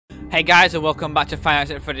Hey guys, and welcome back to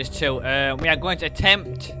Freddy's 2. We are going to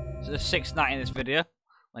attempt the 6th night in this video.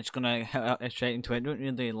 I'm just going to head straight into it. Don't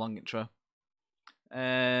really need a long intro.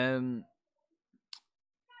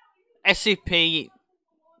 SCP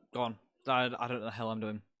gone. I don't know the hell I'm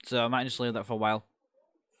doing, so I might just leave that for a while.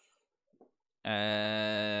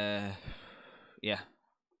 Yeah,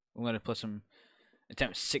 I'm going to play some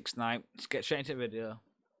attempt 6th night. Let's get straight into the video.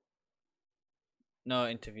 No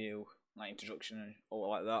interview, like introduction or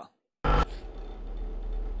like that.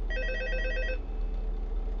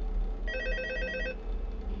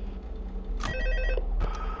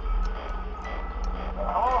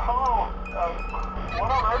 Hello.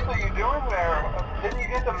 What on earth are you doing there? Didn't you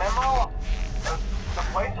get the memo? The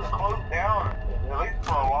place is closed down, at least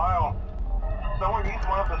for a while. Someone used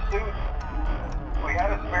one of the suits. We had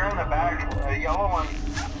a spare in the back, a yellow one.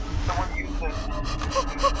 Someone used it.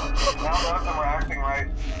 Now none of them are acting right.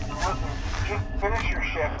 Listen, just finish your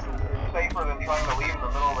shift. It's safer than trying to leave in the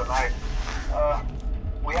middle of the night.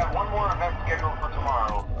 We have one more event scheduled for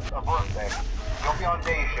tomorrow, a birthday. You'll be on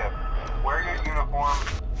day shift. Wear your uniform.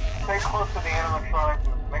 Stay close to the animatronics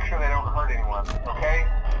and make sure they don't hurt anyone, okay?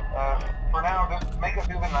 For now, just make it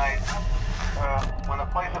through the night. When the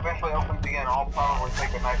place eventually opens again, I'll probably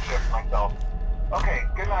take a night shift myself. Okay,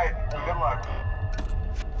 good night and good luck.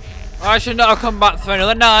 I should not have come back for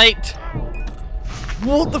another night.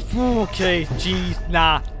 What the fuck? Okay, jeez,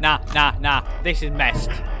 nah. This is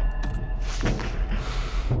messed.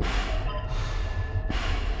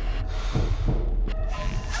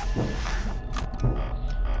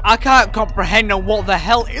 I can't comprehend on what the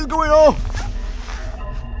hell is going on.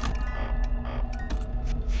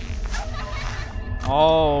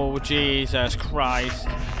 Oh, Jesus Christ.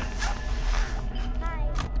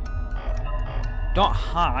 Don't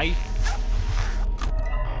hide.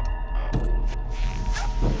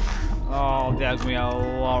 Oh, there's gonna be a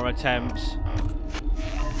lot of attempts.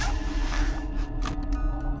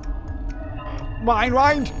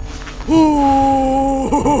 Wind.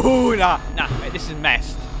 Ooh, nah, mate, this is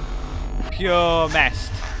messed. Pure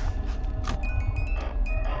messed.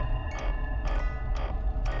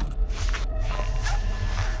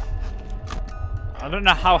 I don't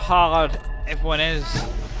know how hard everyone is.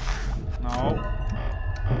 No.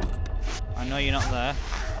 I know you're not there.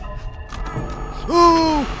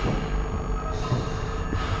 Ooh!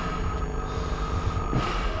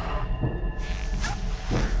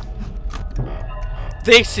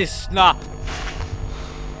 This is not.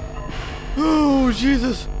 Oh,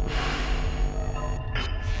 Jesus.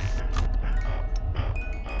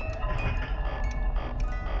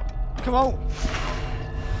 Come on.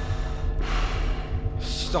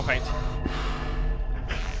 Stop it.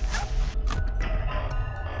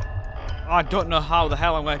 I don't know how the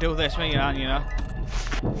hell I'm going to do this, you know.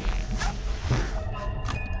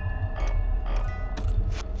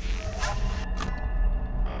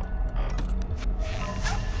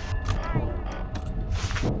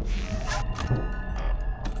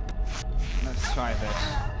 Let's try this.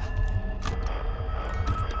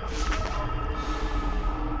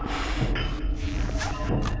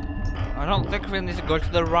 I don't think we need to go to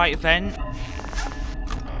the right vent.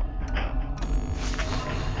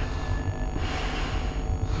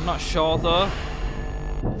 I'm not sure though.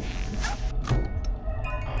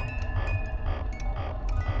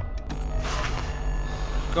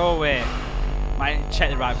 Go away. Might check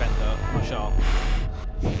the right vent though, I'm not sure.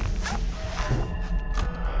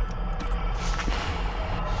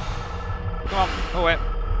 Come on, go away.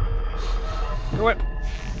 Go away.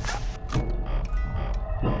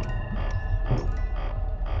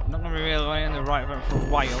 I'm not gonna be really going in the right vent for a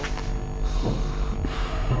while.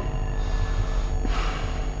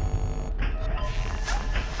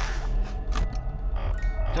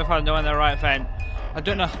 If I know in the right vent. I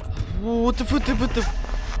don't know. What the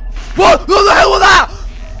What the hell was that?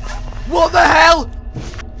 What the hell?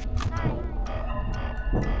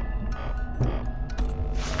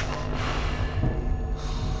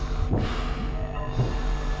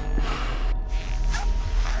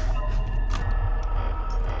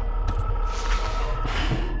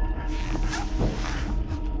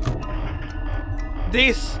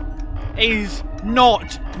 This is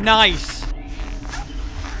not nice.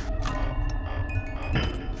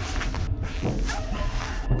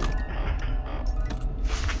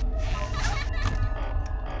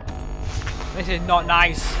 This is not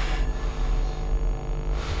nice.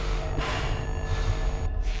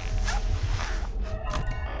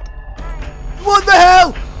 What the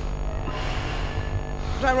hell?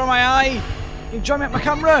 Right around my eye. You join me at my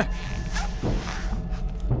camera.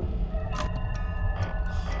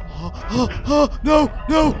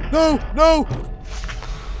 No.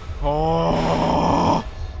 Oh!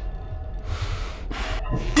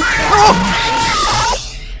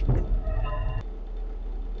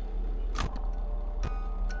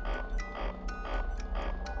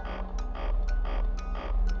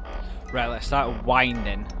 Right, let's start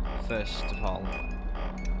winding first of all.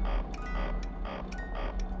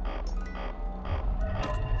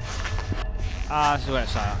 Ah, this is where it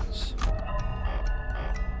starts.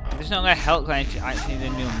 This is not gonna help because I actually need a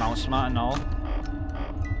new mouse mat and all.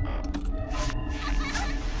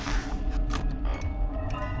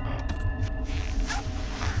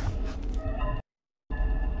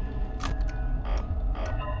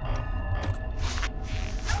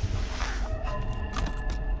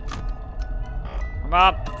 Come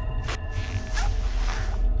up!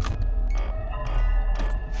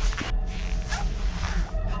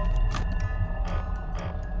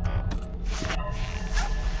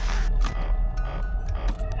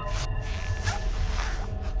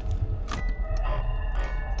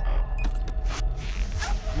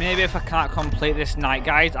 Maybe if I can't complete this night,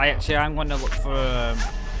 guys, I'm going to look for a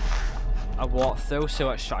walkthrough, see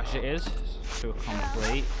what strategy it is to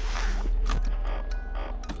complete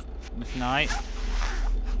this night.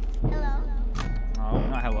 Hello. No,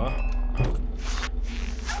 not hello.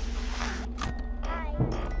 Hi.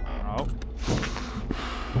 No.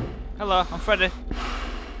 Hello, I'm Freddy.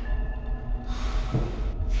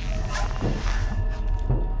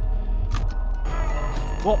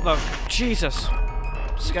 What the? Jesus!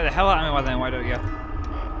 Scared the hell out of me. Why don't you?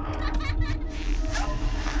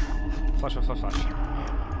 Flash, flash, flash, flash.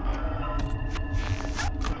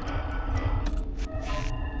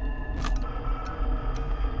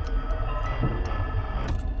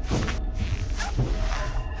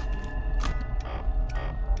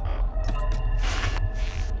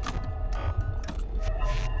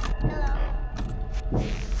 Hello.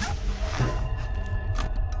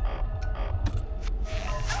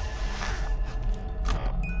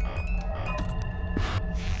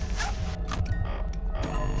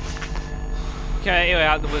 Okay, anyway,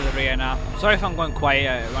 out the wizard here now. Sorry if I'm going quiet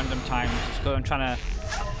at random times, just because I'm trying to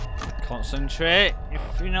concentrate, if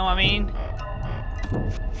you know what I mean.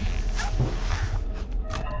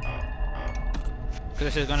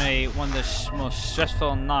 Because this is going to be one of the most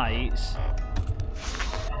stressful nights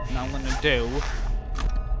that I'm going to do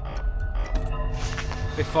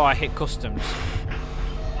before I hit customs.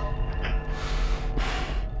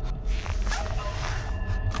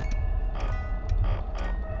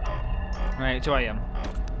 Right, 2 AM.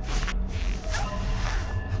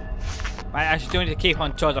 I actually do need to keep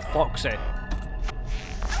on towards the Foxy.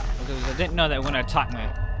 Because I didn't know they were going to attack me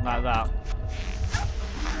like that.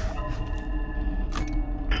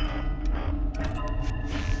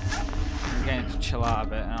 I'm getting to chill out a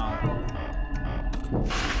bit now.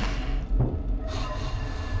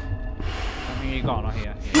 I think you got not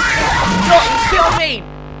here. No! See what I mean?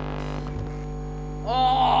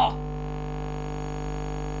 Oh!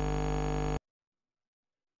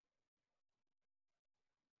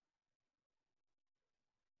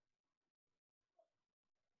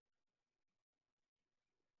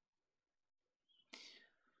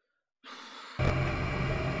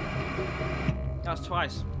 That's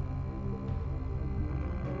twice.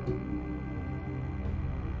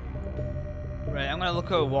 Right, I'm gonna look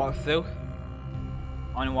at a walkthrough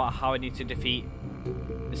on how I need to defeat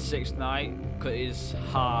the 6th night, because it is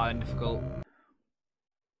hard and difficult.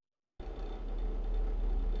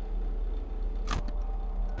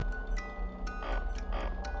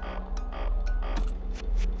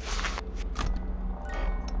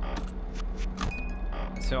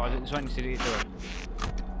 So I just want to do it.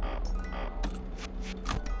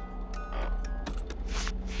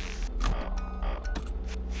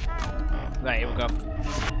 Right, here we go.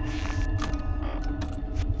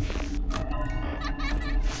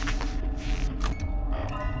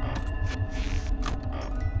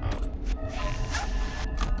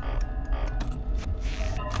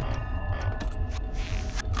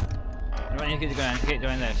 I want you to keep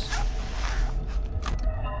doing this.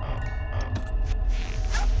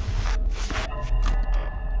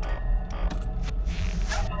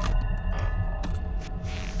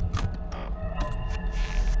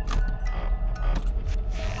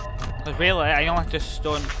 Because really, I only have to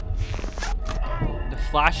stun the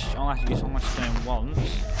flash, I only have to use my stun once.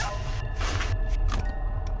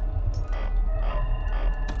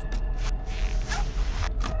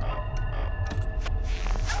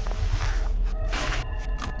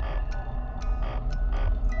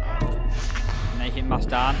 Make it mass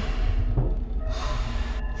down.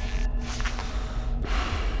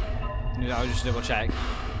 I'll just double check.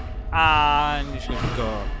 And just gonna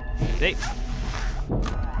go. See?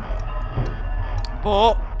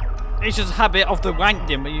 But it's just a habit of the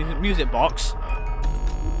wanking music box.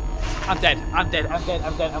 I'm dead. I'm dead. I'm dead.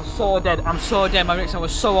 I'm dead. I'm so dead. I'm so dead. My reaction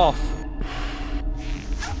was so off.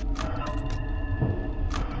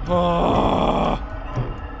 Oh.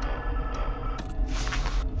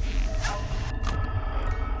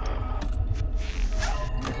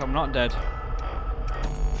 I'm not dead.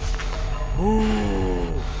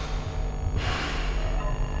 Ooh.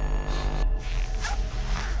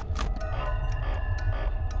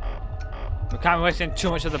 We can't be wasting too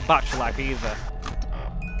much of the battery life either.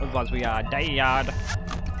 Otherwise we are dead.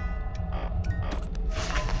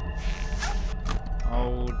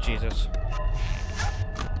 Oh Jesus.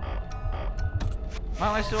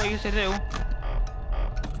 Well, let's do what I used to do.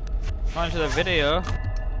 On to the video.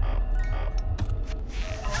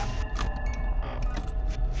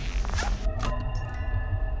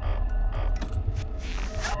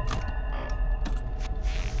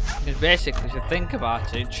 Because basically, if you think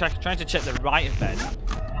about it, trying to check the right event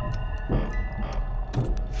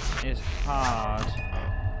is hard.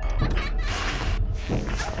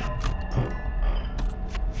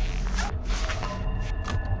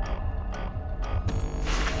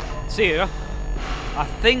 See ya. I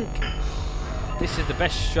think this is the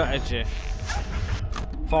best strategy.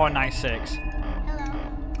 496.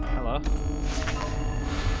 Hello. Hello.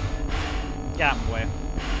 Get out of my way.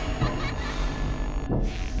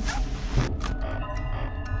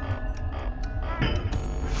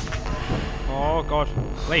 Oh god,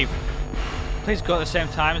 leave. Please go at the same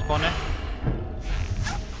time as Bonnie.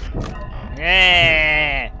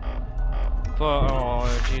 Yeah! But, oh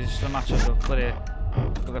Jesus, the matter of the bloody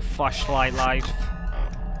with a flashlight light.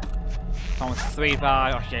 It's on with 3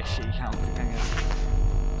 bars. Oh yeah, shit, you can't look at it, can you?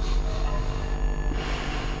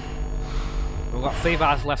 We've got 3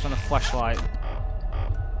 bars left on the flashlight.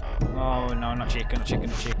 Oh no, not Chica, not Chica,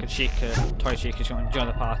 not Chica. Chica, toy Chica's going to join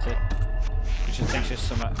the party. Because she thinks she's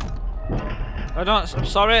something. I'm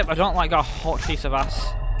sorry, I don't like a hot piece of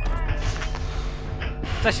ass.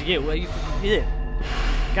 It's actually you, where you fucking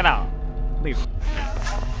get out. Leave.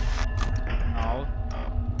 No.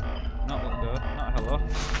 Not look good. Not hello.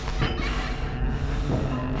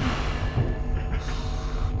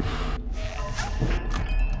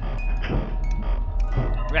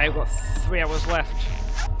 Right, we've got 3 hours left.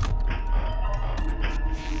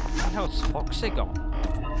 Where the hell's Foxy gone?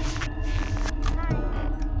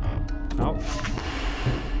 No.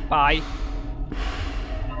 Bye.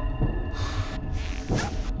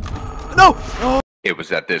 No! Oh. It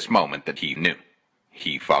was at this moment that he knew.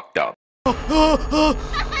 He fucked up.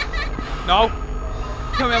 No!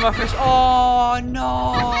 Come here, my fist. Oh no!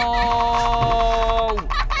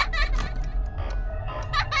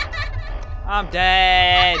 I'm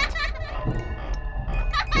dead.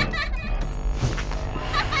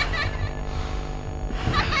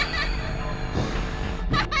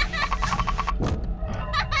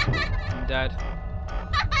 I'm dead.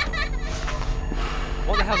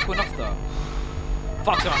 What the hell's going off though?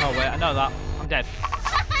 Fuck's on my whole way. I know that. I'm dead.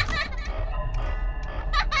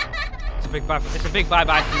 It's a big bye. It's a big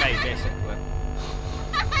bye-bye for me, basically.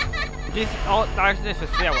 Do you think? Oh, I did this for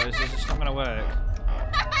 3 hours. Is just not gonna work.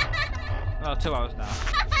 Well, 2 hours now.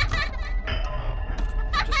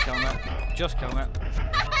 Just kill me. Just kill me.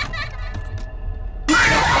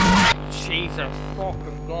 Jesus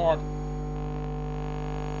fucking God.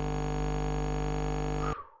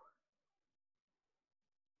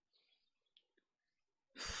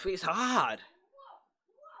 It's hard.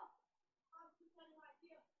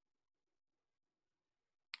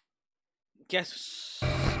 Guess.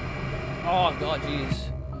 Oh God,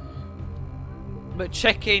 jeez. But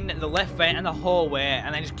checking the left vent and the hallway,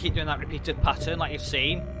 and then just keep doing that repeated pattern, like you've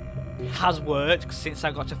seen, has worked since I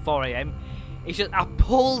got to 4 AM. It's just I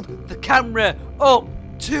pulled the camera up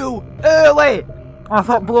too early. I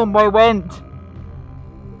thought Blown Boy went.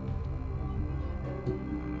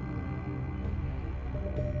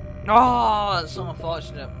 Oh, that's so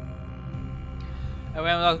unfortunate.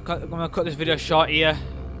 Anyway, I'm gonna cut this video short here.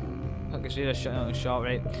 Cut this video short,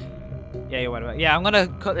 right? Yeah, whatever. Yeah, I'm gonna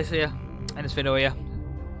cut this here, in this video here.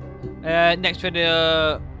 Next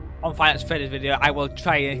video, on Finance Freddy's video, I will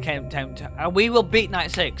try and attempt. We will beat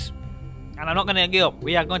Night 6. And I'm not gonna give up.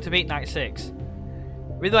 We are going to beat Night 6.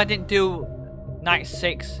 Even though I didn't do Night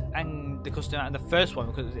 6 and the custom night in the first one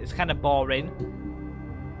because it's kind of boring.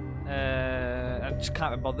 I just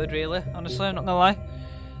can't be bothered really, honestly, I'm not gonna lie.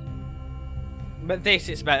 But this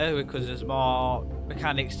is better because there's more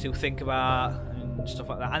mechanics to think about and stuff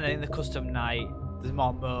like that. And then in the custom night, there's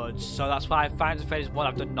more modes. So that's why Finance Freddy's 1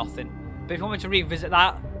 I've done nothing. But if you want me to revisit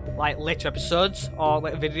that, like later episodes or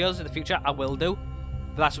later videos in the future, I will do.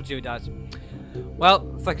 But that's up to you guys.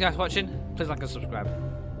 Well, thank you guys for watching. Please like and subscribe.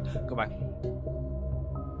 Goodbye.